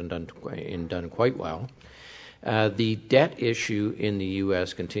market and done quite well. The debt issue in the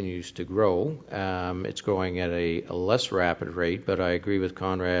U.S. continues to grow. It's growing at a less rapid rate, but I agree with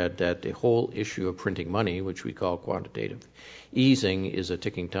Conrad that the whole issue of printing money, which we call quantitative easing, is a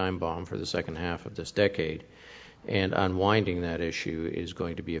ticking time bomb for the second half of this decade. And unwinding that issue is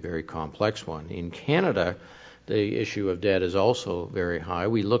going to be a very complex one. In Canada, the issue of debt is also very high.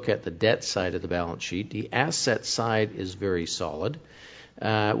 We look at the debt side of the balance sheet. The asset side is very solid.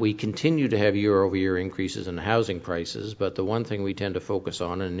 We continue to have year-over-year increases in housing prices, but the one thing we tend to focus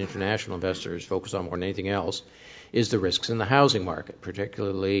on, and international investors focus on more than anything else, is the risks in the housing market,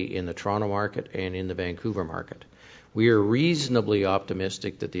 particularly in the Toronto market and in the Vancouver market. We are reasonably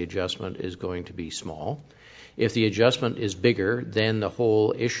optimistic that the adjustment is going to be small. If the adjustment is bigger, then the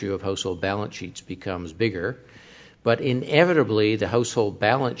whole issue of household balance sheets becomes bigger. But inevitably, the household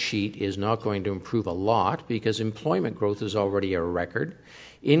balance sheet is not going to improve a lot because employment growth is already a record.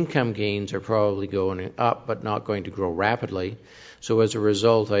 Income gains are probably going up, but not going to grow rapidly. So as a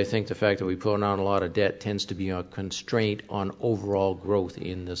result, I think the fact that we put on a lot of debt tends to be a constraint on overall growth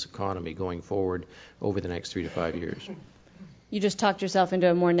in this economy going forward over the next 3 to 5 years. You just talked yourself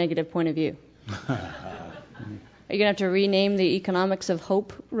into a more negative point of view. Are you going to have to rename the Economics of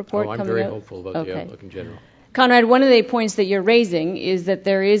Hope report coming out? I'm very hopeful about the outlook in general. Conrad, one of the points that you're raising is that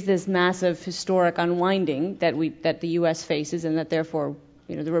there is this massive historic unwinding that the U.S. faces, and that therefore,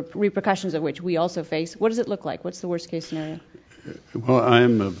 the repercussions of which we also face. What does it look like? What's the worst case scenario? Well,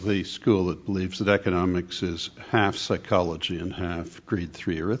 I'm of the school that believes that economics is half psychology and half grade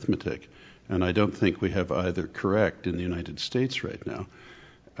 3 arithmetic. And I don't think we have either correct in the United States right now,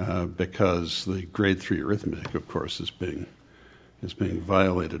 because the grade 3 arithmetic, of course, is being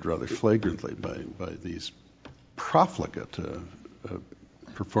violated rather flagrantly by these profligate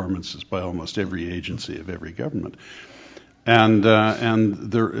performances by almost every agency of every government. And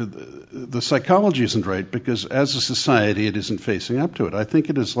the psychology isn't right because as a society it isn't facing up to it. I think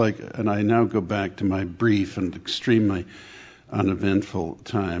it is like, and I now go back to my brief and extremely uneventful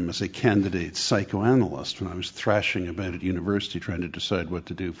time as a candidate psychoanalyst when I was thrashing about at university trying to decide what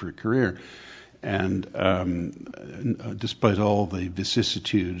to do for a career. And despite all the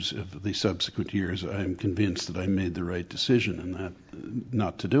vicissitudes of the subsequent years, I am convinced that I made the right decision in that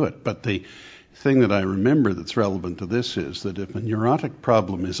not to do it. But the thing that I remember that's relevant to this is that if a neurotic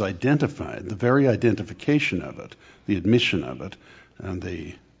problem is identified, the very identification of it, the admission of it, and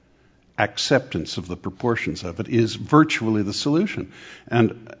the acceptance of the proportions of it is virtually the solution.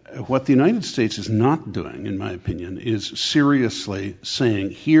 And what the United States is not doing, in my opinion, is seriously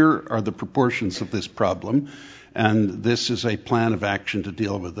saying, here are the proportions of this problem, and this is a plan of action to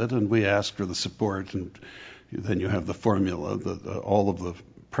deal with it, and we ask for the support, and then you have the formula that all of the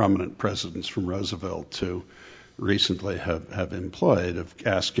prominent presidents from Roosevelt to recently have employed of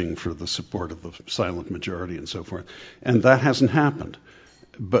asking for the support of the silent majority and so forth. And that hasn't happened.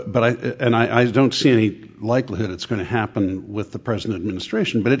 But I don't see any likelihood it's going to happen with the present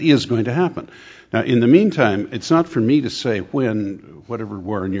administration, but it is going to happen. Now, in the meantime, it's not for me to say when, whatever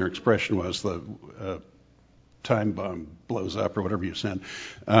Warren your expression was, the time bomb blows up or whatever you said,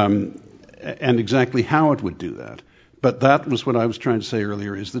 and exactly how it would do that. But that was what I was trying to say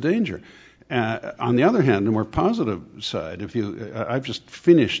earlier is the danger. On the other hand, the more positive side, I've just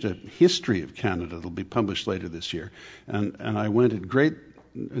finished a history of Canada. It'll be published later this year, and I went at great,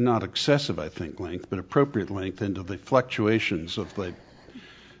 not excessive, I think, length, but appropriate length into the fluctuations of the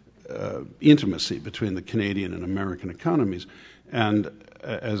intimacy between the Canadian and American economies. And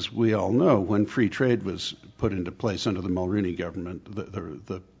as we all know, when free trade was put into place under the Mulroney government,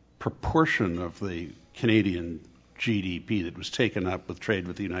 the proportion of the Canadian GDP that was taken up with trade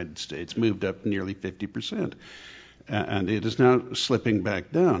with the United States moved up nearly 50%. And it is now slipping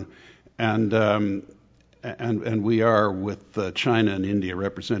back down. And we are, with China and India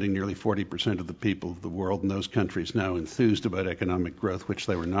representing nearly 40% of the people of the world, and those countries now enthused about economic growth, which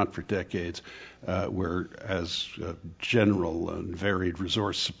they were not for decades. We're, as a general and varied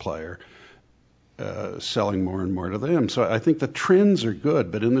resource supplier, selling more and more to them. So I think the trends are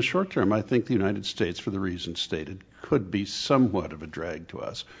good, but in the short term, I think the United States, for the reasons stated, could be somewhat of a drag to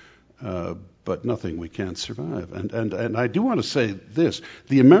us. But nothing we can't survive. And I do want to say this.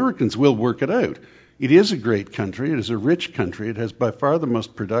 The Americans will work it out. It is a great country. It is a rich country. It has by far the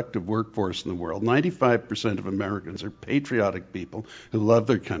most productive workforce in the world. 95% of Americans are patriotic people who love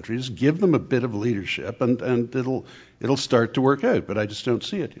their country. Just give them a bit of leadership, and it'll start to work out. But I just don't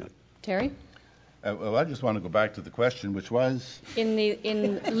see it yet. Terry? Well, I just want to go back to the question, which was? In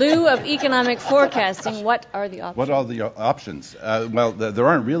lieu of economic forecasting, what are the options? What are the options? Well, there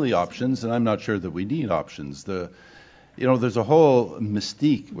aren't really options, and I'm not sure that we need options. There's a whole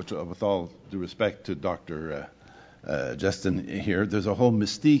mystique, which, with all due respect to Dr. Justin here, there's a whole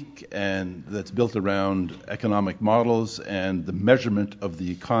mystique that's built around economic models and the measurement of the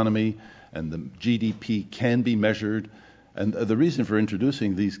economy, and the GDP can be measured. And the reason for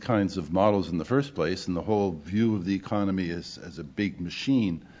introducing these kinds of models in the first place, and the whole view of the economy as a big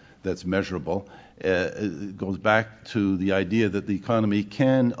machine that's measurable, it goes back to the idea that the economy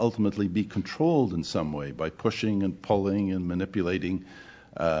can ultimately be controlled in some way by pushing and pulling and manipulating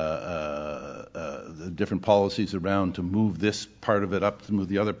the different policies around to move this part of it up, to move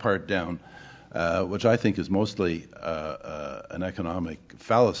the other part down, which I think is mostly an economic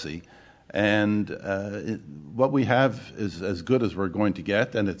fallacy. And what we have is as good as we're going to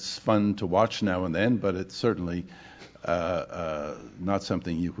get, and it's fun to watch now and then, but it's certainly not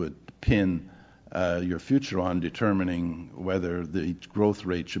something you would pin your future on, determining whether the growth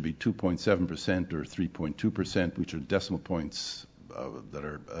rate should be 2.7% or 3.2%, which are decimal points that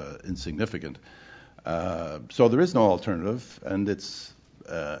are insignificant. So there is no alternative, and it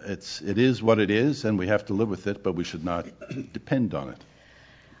is what it is, and we have to live with it, but we should not depend on it.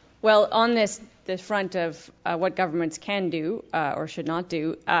 Well, on this front of what governments can do or should not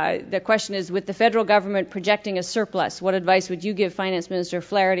do, the question is, with the federal government projecting a surplus, what advice would you give Finance Minister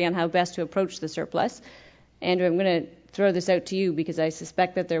Flaherty on how best to approach the surplus? Andrew, I'm going to throw this out to you because I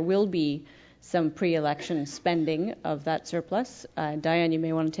suspect that there will be some pre-election spending of that surplus. Diane, you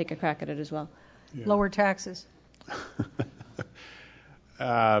may want to take a crack at it as well. Yeah. Lower taxes.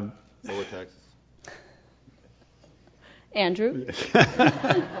 Lower taxes. Andrew?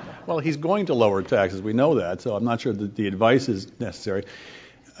 Well, he's going to lower taxes. We know that, so I'm not sure that the advice is necessary.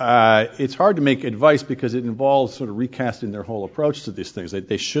 It's hard to make advice because it involves sort of recasting their whole approach to these things.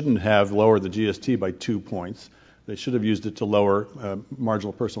 They shouldn't have lowered the GST by 2 points. They should have used it to lower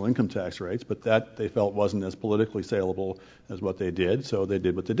marginal personal income tax rates, but that they felt wasn't as politically saleable as what they did, so they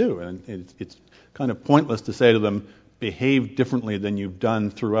did what they do. And it's kind of pointless to say to them, behave differently than you've done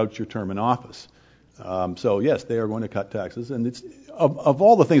throughout your term in office. So yes, they are going to cut taxes, and it's of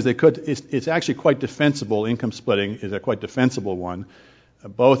all the things they could, it's actually quite defensible. Income splitting is a quite defensible one,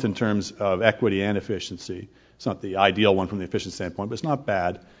 both in terms of equity and efficiency. It's not the ideal one from the efficiency standpoint, but it's not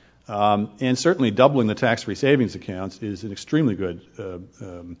bad. And certainly doubling the tax-free savings accounts is an extremely good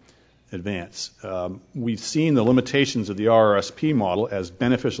advance. We've seen the limitations of the RRSP model, as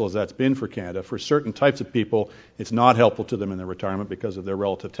beneficial as that's been for Canada. For certain types of people, it's not helpful to them in their retirement because of their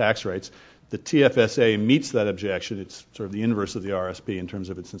relative tax rates. The TFSA meets that objection. It's sort of the inverse of the RRSP in terms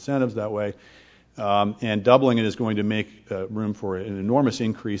of its incentives that way. And doubling it is going to make room for an enormous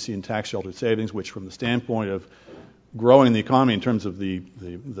increase in tax-sheltered savings, which from the standpoint of growing the economy in terms of the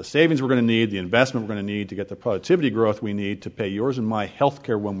savings we're going to need, the investment we're going to need to get the productivity growth we need to pay yours and my health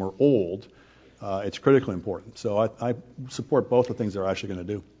care when we're old, it's critically important. So I support both the things they're actually going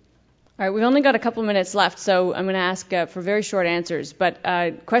to do. All right, we've only got a couple minutes left, so I'm going to ask for very short answers. But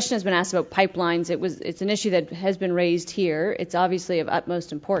a question has been asked about pipelines. It's an issue that has been raised here. It's obviously of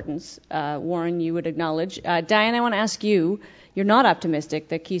utmost importance. Warren, you would acknowledge. Diane, I want to ask you, you're not optimistic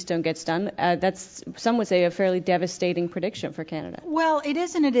that Keystone gets done. That's, some would say, a fairly devastating prediction for Canada. Well, it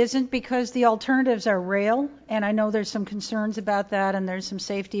is and it isn't, because the alternatives are rail, and I know there's some concerns about that, and there's some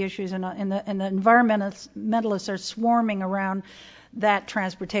safety issues, and the environmentalists are swarming around that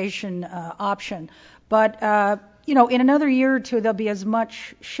transportation option. But, in another year or two, there'll be as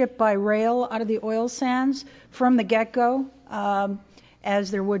much shipped by rail out of the oil sands from the get-go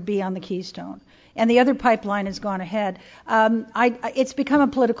as there would be on the Keystone. And the other pipeline has gone ahead. It's become a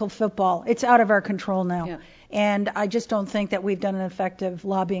political football. It's out of our control now. Yeah. And I just don't think that we've done an effective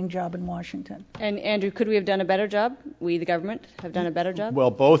lobbying job in Washington. And Andrew, could we have done a better job? We, the government, have done a better job?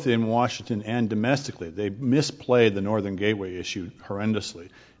 Well, both in Washington and domestically. They misplayed the Northern Gateway issue horrendously.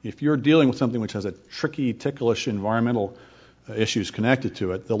 If you're dealing with something which has a tricky, ticklish environmental issues connected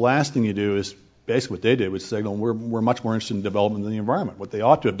to it, the last thing you do is basically what they did was signal we're much more interested in development than the environment. What they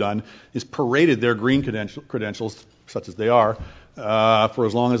ought to have done is paraded their green credentials, such as they are, for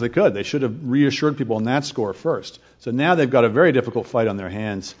as long as they could. They should have reassured people on that score first. So now they've got a very difficult fight on their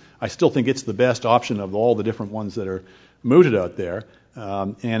hands. I still think it's the best option of all the different ones that are mooted out there.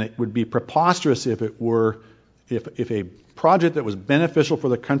 And it would be preposterous if a project that was beneficial for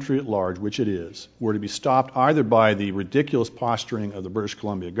the country at large, which it is, were to be stopped either by the ridiculous posturing of the British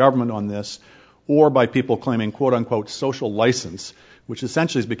Columbia government on this, or by people claiming quote-unquote social license, which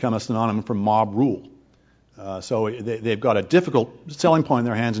essentially has become a synonym for mob rule. So they've got a difficult selling point in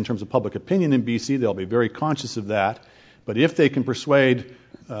their hands in terms of public opinion in BC. They'll be very conscious of that. But if they can persuade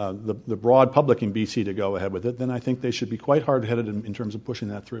the broad public in BC to go ahead with it, then I think they should be quite hard-headed in terms of pushing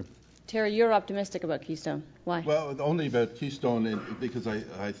that through. Terry, you're optimistic about Keystone. Why? Well, only about Keystone because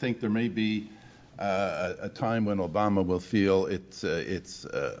I think there may be a time when Obama will feel it's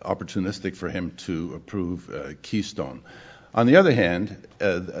opportunistic for him to approve Keystone. On the other hand,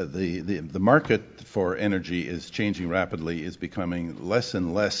 the market for energy is changing rapidly, is becoming less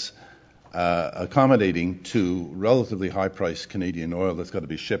and less accommodating to relatively high-priced Canadian oil that's got to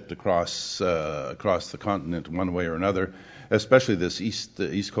be shipped across the continent one way or another. Especially this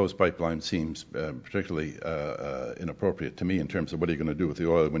East Coast pipeline seems particularly inappropriate to me in terms of what are you going to do with the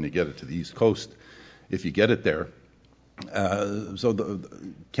oil when you get it to the East Coast, if you get it there.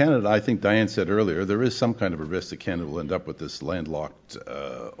 Canada, I think Diane said earlier, there is some kind of a risk that Canada will end up with this landlocked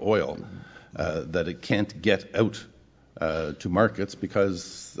oil that it can't get out to markets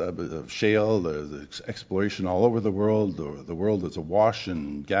because of shale, there's exploration all over the world. The world is awash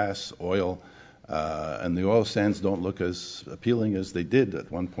in gas, oil, and the oil sands don't look as appealing as they did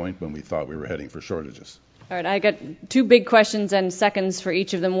at one point when we thought we were heading for shortages. All right, I got two big questions and seconds for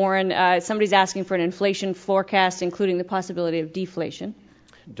each of them. Warren, somebody's asking for an inflation forecast, including the possibility of deflation.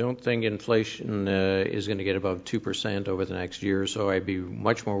 Don't think inflation is going to get above 2% over the next year or so. I'd be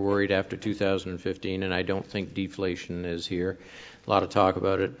much more worried after 2015, and I don't think deflation is here. A lot of talk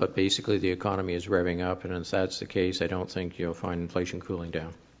about it, but basically the economy is revving up, and if that's the case, I don't think you'll find inflation cooling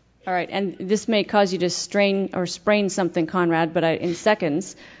down. All right, and this may cause you to strain or sprain something, Conrad, but in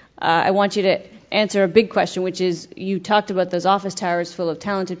seconds, I want you to answer a big question, which is you talked about those office towers full of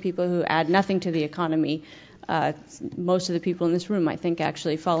talented people who add nothing to the economy. Most of the people in this room, I think,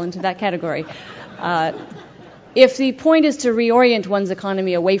 actually fall into that category. If the point is to reorient one's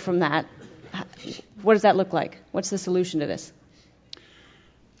economy away from that, what does that look like? What's the solution to this?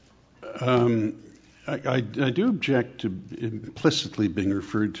 I do object to implicitly being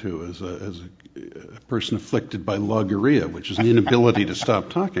referred to as a person afflicted by logorrhea, which is an inability to stop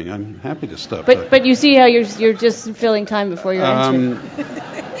talking. I'm happy to stop talking. But you see how you're just filling time before your answer.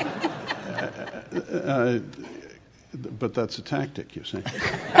 But that's a tactic, you see.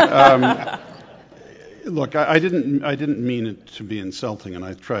 Look, I didn't mean it to be insulting, and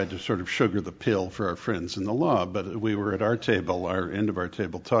I tried to sort of sugar the pill for our friends in the law. But we were at our end of our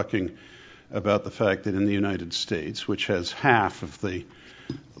table, talking about the fact that in the United States, which has half of the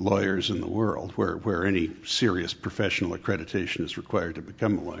lawyers in the world, where any serious professional accreditation is required to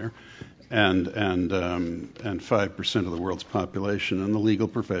become a lawyer, and 5% of the world's population, and the legal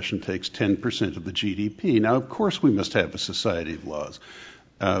profession takes 10% of the GDP. Now, of course, we must have a society of laws.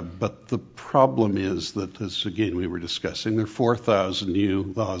 But the problem is that, as again we were discussing, there are 4,000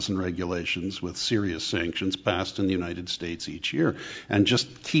 new laws and regulations with serious sanctions passed in the United States each year. And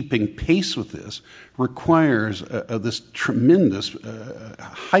just keeping pace with this requires this tremendous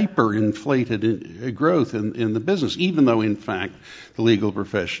hyper-inflated growth in the business, even though, in fact, the legal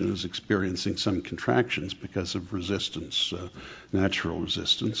profession is experiencing some contractions because of resistance, natural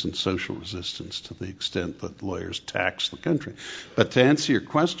resistance and social resistance to the extent that lawyers tax the country. But to answer your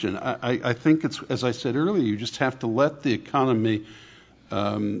question, I think it's, as I said earlier, you just have to let the economy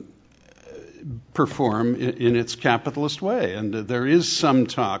perform in its capitalist way. And there is some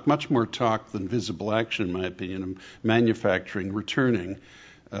talk, much more talk than visible action, in my opinion, of manufacturing returning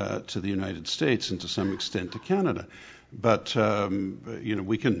to the United States and to some extent to Canada. But,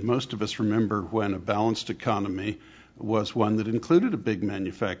 most of us remember when a balanced economy was one that included a big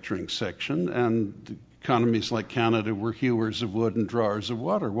manufacturing section, and economies like Canada were hewers of wood and drawers of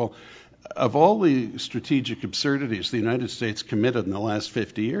water. Well, of all the strategic absurdities the United States committed in the last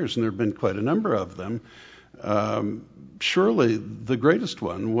 50 years, and there have been quite a number of them, surely the greatest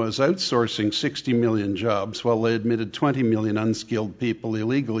one was outsourcing 60 million jobs while they admitted 20 million unskilled people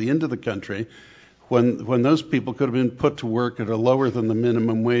illegally into the country, when those people could have been put to work at a lower than the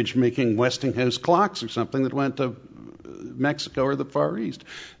minimum wage making Westinghouse clocks or something that went to Mexico or the Far East.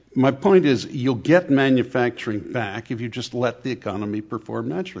 My point is, you'll get manufacturing back if you just let the economy perform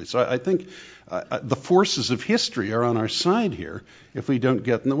naturally. So I think the forces of history are on our side here if we don't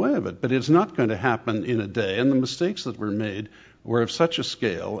get in the way of it. But it's not going to happen in a day. And the mistakes that were made were of such a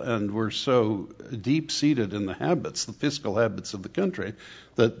scale and were so deep-seated in the habits, the fiscal habits of the country,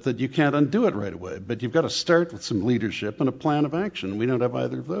 that you can't undo it right away. But you've got to start with some leadership and a plan of action. We don't have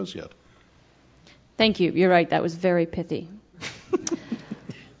either of those yet. Thank you. You're right. That was very pithy.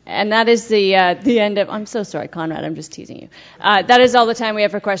 And that is the end of... I'm so sorry, Conrad. I'm just teasing you. That is all the time we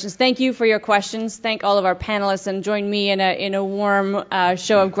have for questions. Thank you for your questions. Thank all of our panelists, and join me in a warm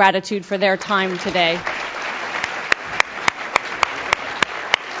show of gratitude for their time today.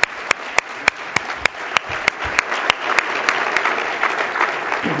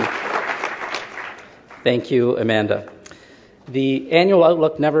 Thank you, Amanda. The annual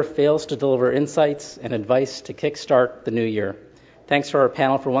Outlook never fails to deliver insights and advice to kickstart the new year. Thanks to our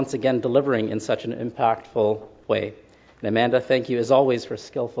panel for once again delivering in such an impactful way. And Amanda, thank you as always for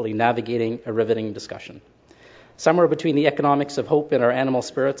skillfully navigating a riveting discussion. Somewhere between the economics of hope and our animal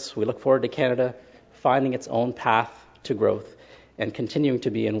spirits, we look forward to Canada finding its own path to growth and continuing to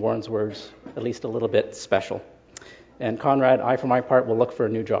be, in Warren's words, at least a little bit special. And Conrad, I for my part will look for a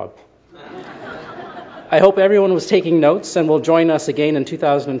new job. I hope everyone was taking notes and will join us again in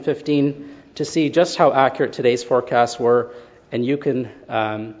 2015 to see just how accurate today's forecasts were. And you can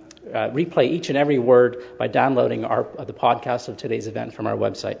replay each and every word by downloading the podcast of today's event from our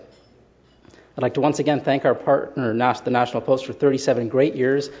website. I'd like to once again thank our partner, the National Post, for 37 great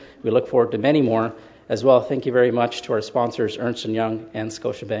years. We look forward to many more. As well, thank you very much to our sponsors, Ernst & Young and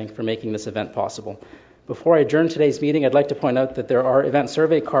Scotiabank, for making this event possible. Before I adjourn today's meeting, I'd like to point out that there are event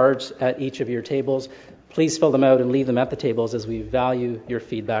survey cards at each of your tables. Please fill them out and leave them at the tables, as we value your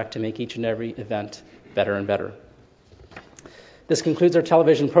feedback to make each and every event better and better. This concludes our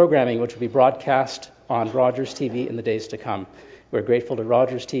television programming, which will be broadcast on Rogers TV in the days to come. We're grateful to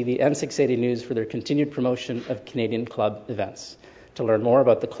Rogers TV and 680 News for their continued promotion of Canadian Club events. To learn more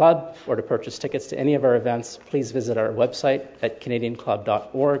about the club or to purchase tickets to any of our events, please visit our website at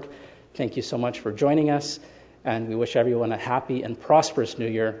canadianclub.org. Thank you so much for joining us, and we wish everyone a happy and prosperous New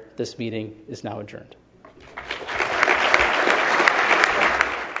Year. This meeting is now adjourned.